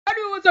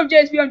what's up,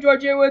 Jspm? I'm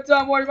George here with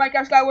more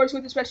Minecraft Skywars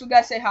with a special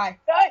guest. Say hi.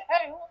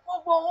 Hey,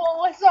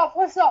 what's up?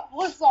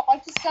 I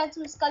just got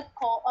to a Skype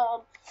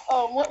call.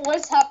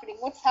 What's happening?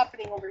 What's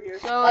happening over here?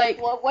 So, like,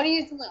 what are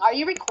you doing? Are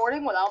you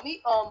recording without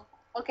me?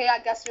 Okay, I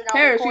guess you're not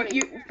Paris,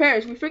 recording.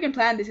 Paris, we freaking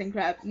planned this and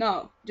crap.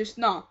 No, just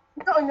no.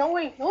 No,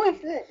 we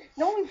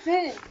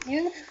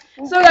didn't.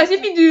 So, guys,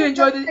 if you do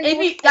enjoy this,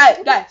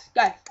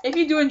 if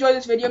you do enjoy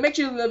this video, make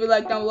sure to leave a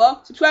like down below.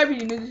 Subscribe if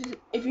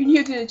you're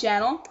new to the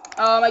channel.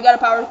 I got a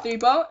power 3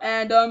 bow,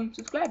 and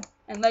subscribe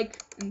and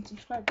like and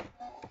subscribe.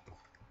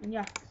 And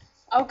yeah.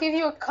 I'll give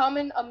you a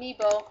common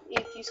amiibo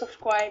if you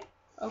subscribe.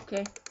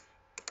 Okay.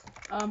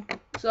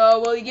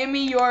 So will you give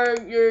me your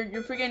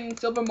freaking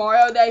Silver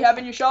Mario that you have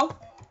in your shelf?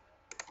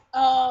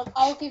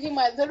 I'll give you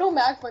my little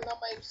Mac, but not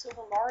my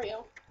Silver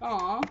Mario.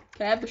 Aw,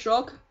 can I have the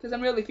Shulk? Because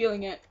I'm really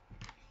feeling it.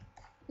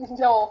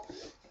 No.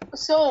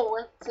 So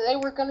today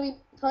we're gonna be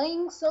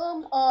playing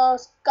some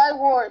Sky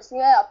Wars,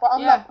 yeah, but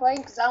I'm not playing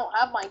because I don't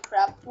have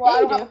Minecraft. Well,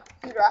 I don't have a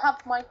computer. I have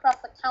a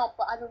Minecraft account,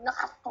 but I do not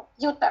have a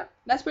computer.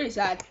 That's pretty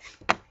sad.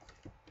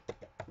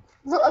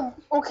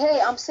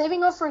 Okay, I'm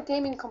saving up for a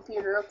gaming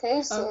computer,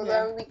 okay? So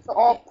then we can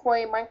all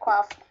play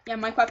Minecraft. Yeah,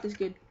 Minecraft is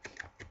good.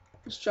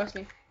 Just trust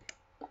me.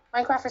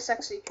 Minecraft is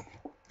sexy.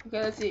 Okay,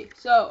 let's see.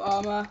 So,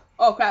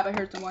 oh crap, I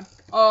heard someone.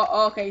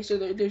 Oh, okay, so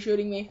they're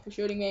shooting me. They're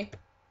shooting me.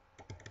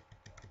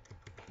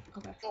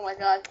 Okay. Oh my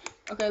god.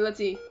 Okay, let's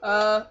see.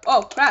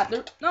 Oh crap,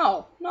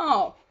 no.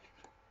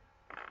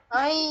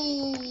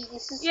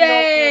 This is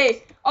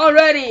Yay!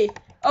 Already!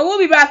 We'll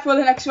be back for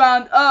the next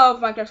round of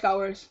Minecraft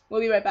Skywars.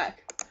 We'll be right back.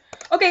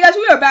 Okay, guys,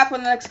 we are back for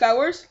the next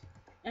Skywars.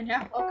 And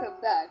yeah. Okay,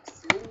 back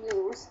to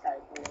new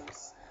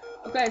Skywars.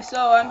 Okay,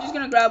 so I'm just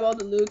gonna grab all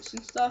the loots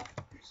and stuff.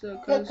 So,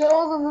 get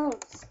all the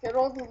loots. Get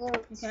all the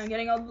loots. Okay, I'm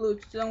getting all the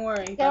loots. Don't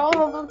worry. Get all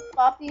the loots,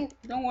 Poppy.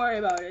 Don't worry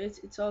about it.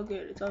 It's all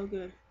good. It's all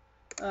good.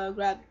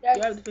 Grab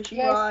the fishing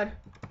rod.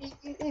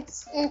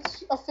 It's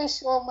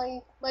official.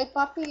 My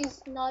puppy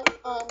is not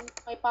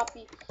my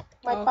puppy.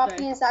 My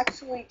puppy is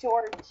actually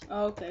George.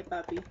 Okay,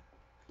 puppy.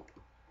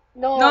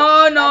 No,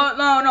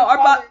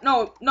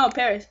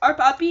 Paris. Our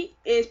puppy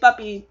is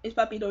Puppy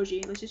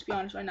Doji. Let's just be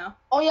honest right now.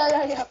 Oh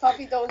yeah,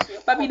 Puppy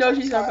Doji. Puppy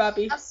Doji's our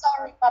puppy. I'm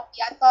sorry,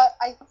 puppy.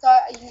 I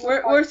thought you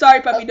were. We're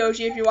sorry, Puppy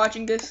Doji, if you're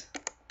watching this.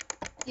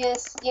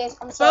 Yes,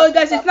 I'm sorry. Well,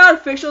 guys, it's not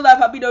official that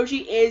Puppy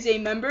Doji is a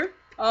member.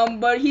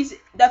 But he's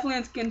definitely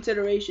in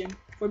consideration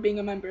for being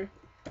a member.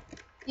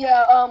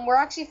 Yeah. We're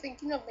actually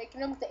thinking of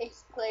making him the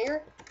 8th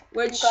player.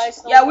 Which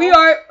we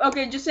are.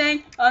 Okay, just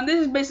saying. This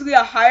is basically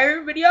a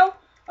higher video.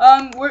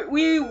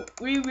 We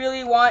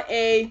really want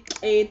a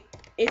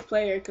 8th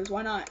player, because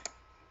why not?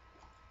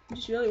 We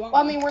just really want.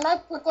 Well, I mean, we're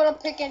gonna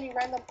pick any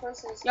random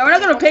persons. Yeah, we're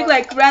not gonna pick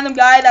like random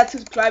guy that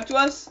subscribed to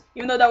us,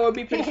 even though that would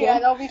be pretty cool. Yeah,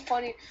 that'll be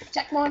funny.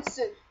 Jack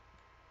Monson.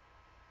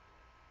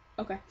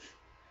 Okay.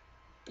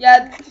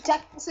 Yeah.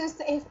 Jack Monson's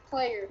the 8th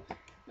player.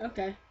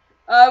 Okay.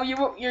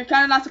 You're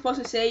kind of not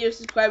supposed to say your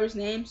subscribers'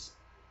 names.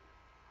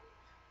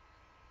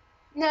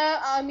 Nah,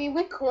 I mean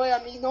we could.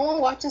 I mean, no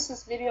one watches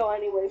this video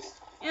anyways.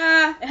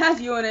 Yeah, it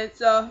has you in it,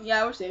 so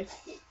yeah, we're safe.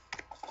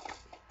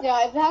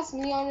 Yeah, if it has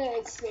me on it,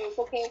 it's safe.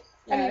 Okay.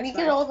 Yeah, I mean, we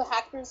get all the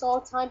hackers all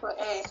the time, but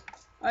eh.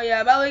 Oh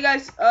yeah, by the way,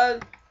 guys,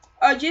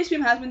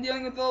 Jspm has been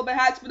dealing with a little bit of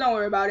hacks, but don't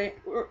worry about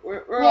it. We're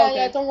okay.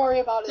 Yeah, don't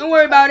worry about it. Don't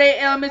worry about it.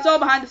 It's all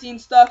behind the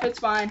scenes stuff. It's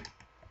fine.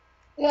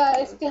 Yeah,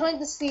 it's behind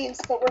the scenes,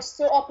 but we're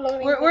still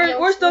uploading.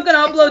 We're still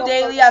gonna upload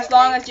daily as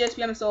long as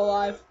Jspm is still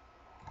alive.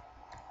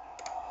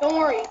 Don't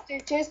worry,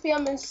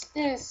 Jspm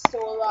is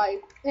still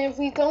alive. And if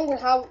we don't,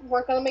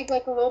 we're gonna make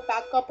like a little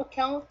backup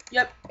account.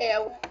 Yep.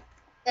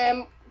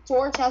 And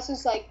George has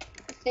his like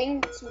thing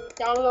to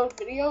download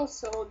videos,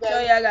 so that. So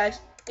yeah, guys,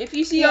 if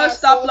you see us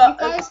stop. So if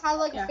you guys have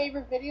like a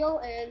favorite video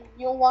and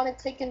you don't want it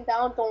taken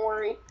down, don't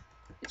worry.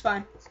 It's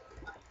fine.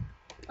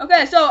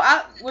 Okay, so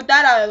with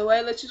that out of the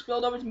way, let's just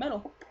build over to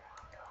metal.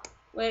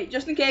 Wait,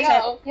 just in case.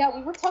 Yeah,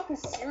 we were talking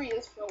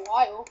serious for a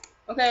while.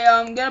 Okay,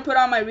 I'm gonna put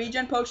on my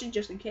regen potion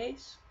just in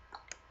case.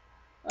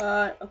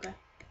 Okay.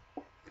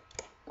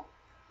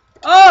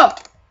 Oh!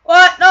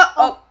 What? No!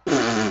 Oh!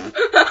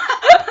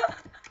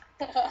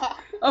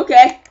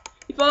 Okay.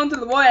 He fell into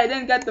the void. I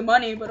didn't get the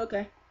money, but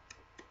okay.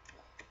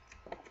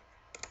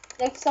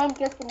 Next time,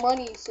 get the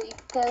money so you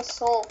can get a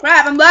soul.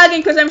 Crap, I'm lagging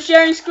because I'm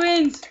sharing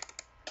screens.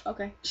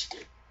 Okay.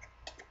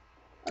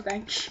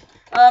 Okay.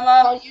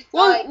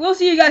 We'll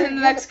see you guys in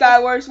the next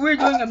Skywars. We're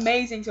doing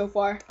amazing so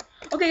far.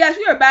 Okay, guys,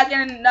 we are back,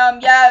 and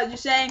yeah,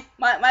 just saying,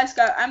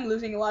 I'm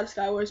losing a lot of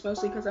Skywars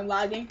mostly because I'm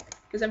lagging,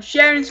 because I'm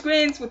sharing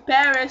screens with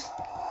Paris.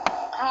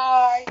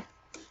 Hi.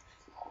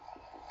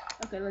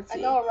 Okay, let's see.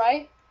 I know,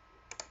 right?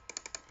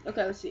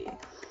 Okay, let's see.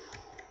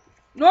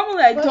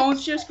 Normally I don't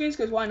share screens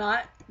because why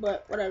not?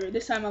 But whatever.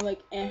 This time I'm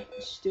like, let's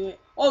just do it.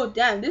 Oh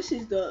damn, this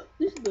is the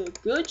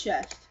good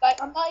chest.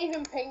 Like I'm not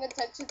even paying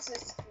attention to the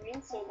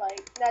screen, so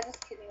like, nah,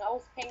 just kidding. I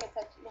was paying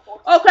attention the whole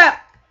time. Oh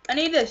crap! I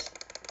need this.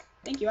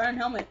 Thank you, Iron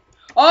Helmet.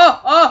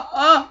 Oh,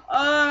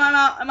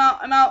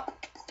 I'm out.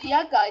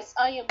 Yeah, guys,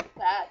 I am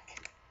back.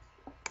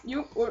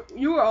 You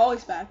were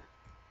always back.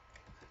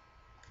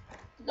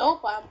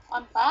 Nope,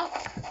 I'm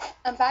back.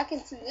 back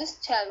into this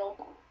channel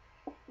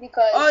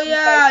because. Oh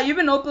yeah, you've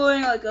been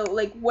uploading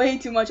like way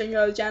too much on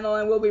your other channel,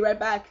 and we'll be right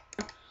back.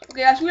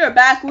 Okay, guys, we are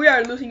back. We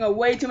are losing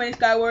way too many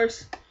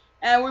Skywars,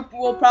 and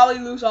we'll probably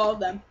lose all of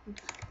them.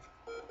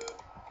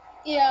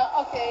 Yeah.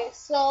 Okay.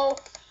 So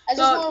I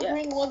just want to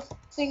bring one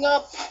thing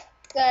up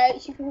that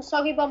he was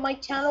talking about my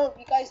channel.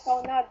 If you guys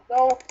don't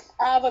know,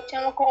 I have a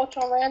channel called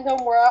Ultra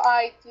Random where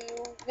I do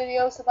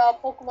videos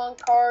about Pokemon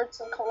cards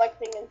and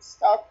collecting and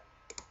stuff.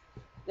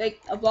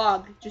 Like a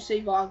vlog. Just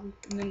say vlog,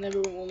 and then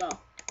everyone will know.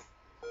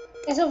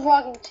 It's a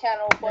vlogging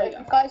channel, but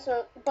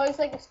it's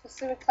like a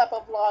specific type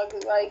of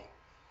vlog. Like,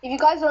 if you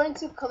guys are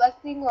into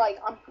collecting, like,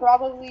 I'm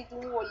probably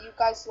doing what you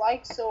guys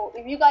like. So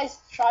if you guys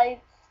tried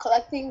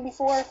collecting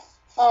before,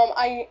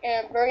 I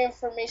am very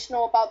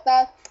informational about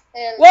that.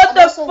 And what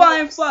the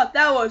fine fuck?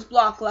 That was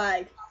block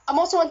lag. I'm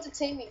also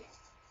entertaining.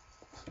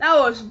 That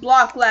was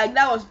block lag.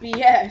 That was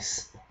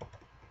BS.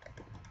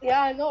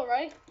 Yeah, I know,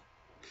 right?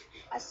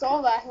 I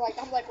saw that. Like,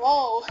 I'm like,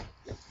 whoa.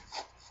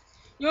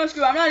 You know what,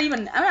 screw, I'm not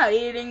even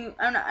editing,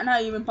 I'm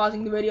not even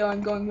pausing the video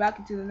and going back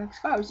into the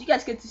next hours. You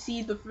guys get to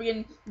see the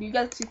you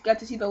guys get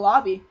to see the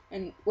lobby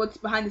and what's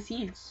behind the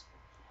scenes.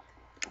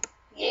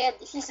 Yeah,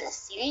 this is a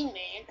scene,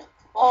 man.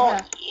 Oh,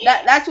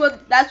 yeah. That's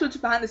what's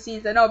behind the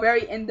scenes. I know,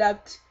 very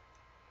in-depth.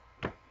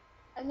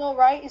 I know,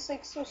 right? It's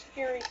like so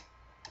scary.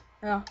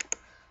 Yeah.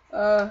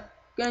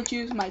 Gonna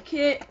choose my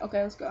kit.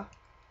 Okay, let's go.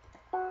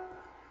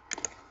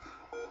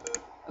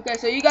 Okay,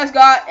 so you guys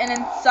got an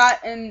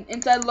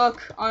inside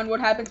look on what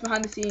happens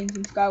behind the scenes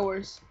in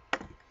Skywars.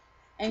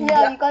 And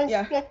yeah, you guys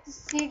get to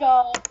see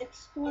the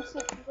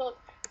exclusive look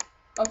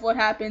of what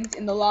happens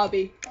in the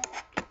lobby.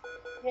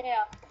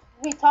 Yeah,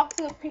 we talk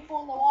to the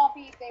people in the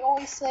lobby. They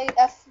always say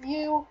 "F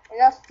you"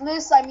 and "F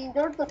this." I mean,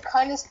 they're the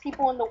kindest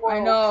people in the world. I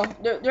know,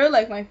 they're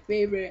like my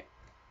favorite.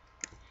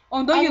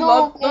 Oh, don't you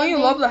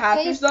love the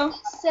hackers though?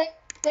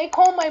 They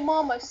call my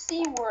mom a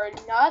C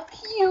word, not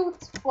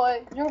cute,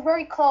 but you're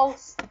very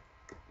close.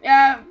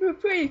 Yeah, we're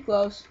pretty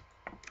close.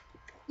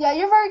 Yeah,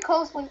 you're very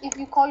close if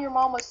you call your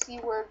mom a C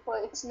word,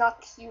 but it's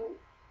not cute.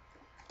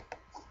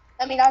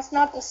 I mean, that's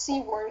not the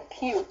C word,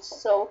 cute.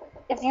 So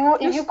if you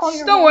call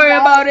your mom, don't worry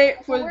about it.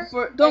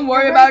 Don't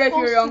worry about it if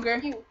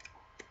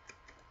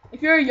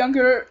you're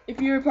younger.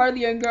 If you're part of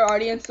the younger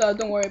audience,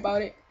 don't worry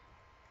about it.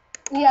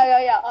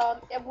 Yeah.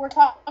 If we're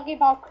talking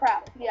about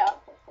crap, yeah.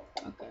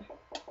 Okay.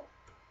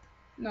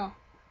 No.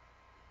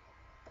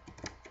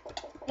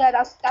 Yeah,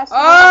 that's what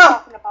I'm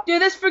talking about.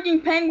 Dude, this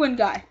freaking penguin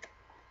guy.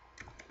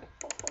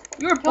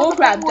 You're a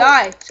bullcrap.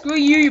 Die. Screw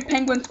you, you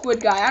penguin squid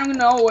guy. I don't even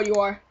know what you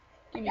are.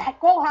 Yeah,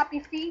 go, Happy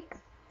Feet.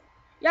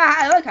 Yeah,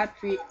 I like Happy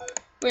Feet.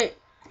 Wait,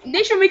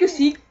 they should make a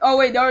sequel. Oh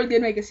wait, they already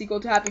did make a sequel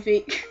to Happy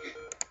Feet.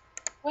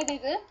 Wait, they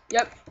did?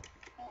 Yep.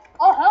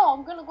 Oh hell,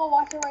 I'm gonna go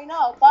watch it right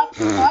now. Bye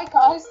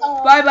guys.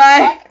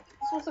 Bye.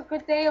 This was a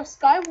good day of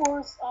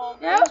Skywars.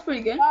 Yeah, that was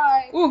pretty good.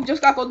 Bye. Ooh,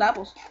 just got golden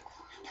apples.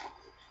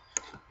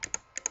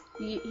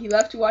 He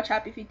left to watch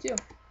Happy Feet too.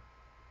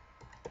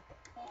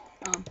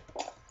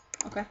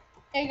 Okay.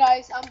 Hey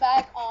guys, I'm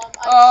back.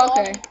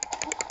 Okay.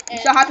 You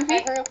saw Happy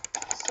Feet? I heard it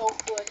was so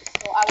good,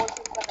 so I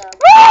wasn't gonna.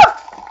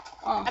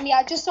 I mean,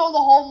 I just saw the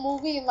whole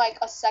movie in like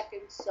a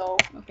second, so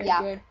okay,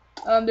 yeah. Good.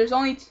 There's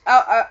only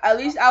at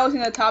least I was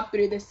in the top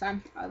 3 this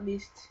time, at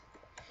least.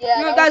 Yeah.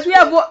 You know, guys, we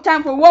have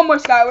time for one more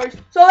Skywars.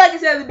 So, like I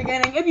said at the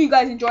beginning, if you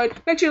guys enjoyed,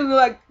 make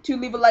sure to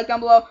leave a like down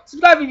below.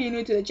 Subscribe if you're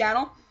new to the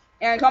channel,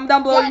 and comment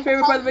down below your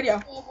favorite part of the video.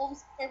 What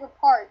was your favorite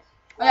part?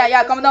 Oh,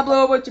 yeah. Comment down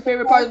below what's your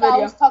favorite part of the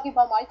video. I was talking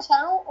about my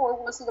channel, or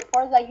was it the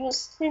part that you were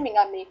screaming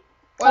at me?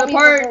 Or the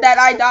part that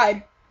I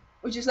died,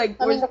 which is like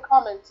in the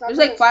comments. There's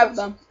like 5 of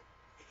them.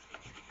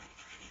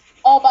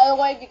 Oh, by the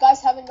way, if you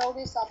guys haven't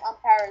noticed, I'm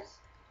Paris.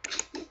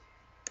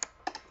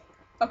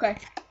 Okay.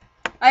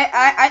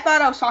 I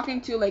thought I was talking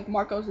to like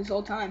Marcos this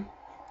whole time,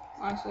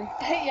 honestly.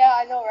 Yeah,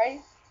 I know,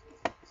 right?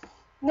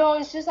 No,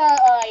 it's just that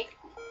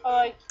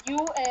like you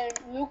and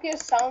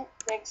Lucas sound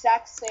the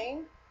exact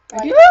same.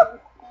 Like, you?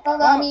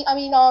 No, I mean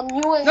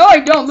you and. No, I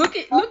don't.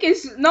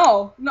 Lucas.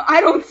 No,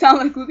 I don't sound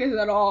like Lucas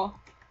at all.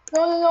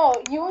 No.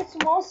 You and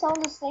Simone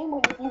sound the same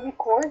when you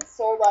record,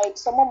 so like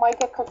someone might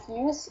get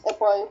confused,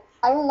 but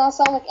I do not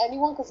sound like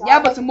anyone because. Yeah,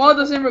 but Simone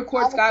doesn't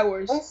record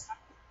Skywars.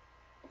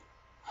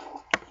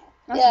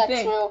 That's yeah, the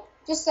thing. True.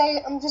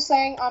 I'm just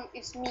saying,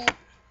 it's me.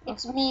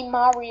 It's me,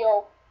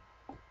 Mario.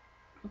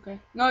 Okay.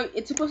 No,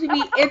 it's supposed to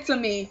be it's a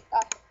me.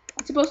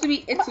 It's supposed to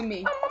be it's a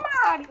me. I'm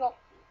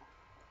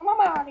a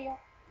Mario.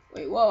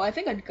 Wait, whoa, I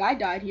think a guy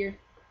died here.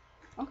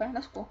 Okay,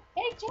 that's cool.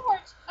 Hey,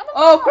 George.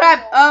 Oh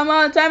crap!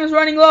 Time is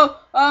running low.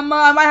 I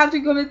might have to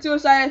commit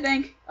suicide, I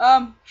think.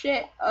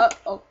 Shit.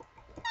 Oh.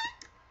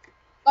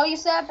 Oh, you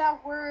said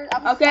that word.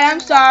 I'm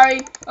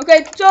sorry.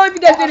 Okay, so if you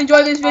guys did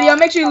enjoy this video,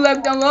 make sure you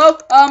like down below.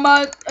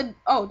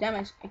 Oh damn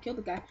it, I killed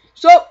the guy.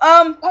 So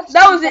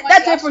that was it.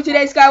 That's it for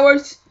today's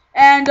Skywars.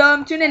 And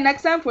tune in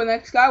next time for the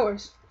next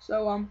Skywars.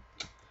 So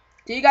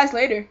see you guys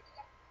later.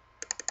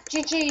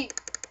 GG.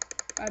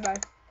 Bye.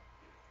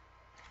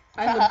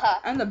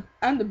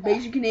 I'm the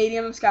basic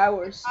Canadian of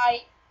Skywars.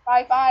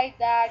 Bye,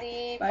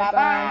 Daddy.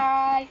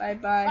 Bye.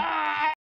 Bye.